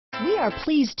We are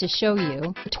pleased to show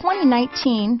you the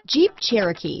 2019 Jeep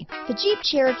Cherokee. The Jeep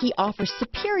Cherokee offers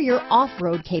superior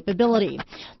off-road capability.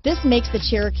 This makes the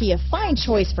Cherokee a fine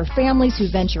choice for families who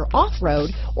venture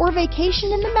off-road or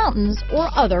vacation in the mountains or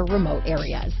other remote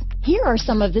areas. Here are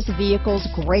some of this vehicle's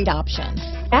great options: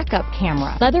 backup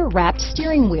camera, leather-wrapped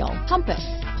steering wheel, compass,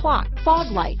 clock,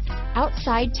 fog lights,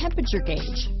 outside temperature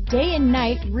gauge, day and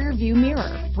night rear view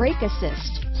mirror, brake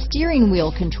assist, steering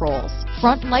wheel controls,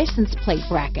 front license plate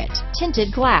bracket,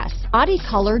 tinted glass, body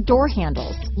color door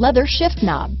handles, leather shift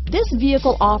knob. This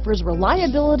vehicle offers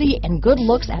reliability and good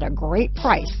looks at a great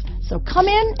price. So come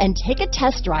in and take a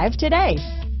test drive today.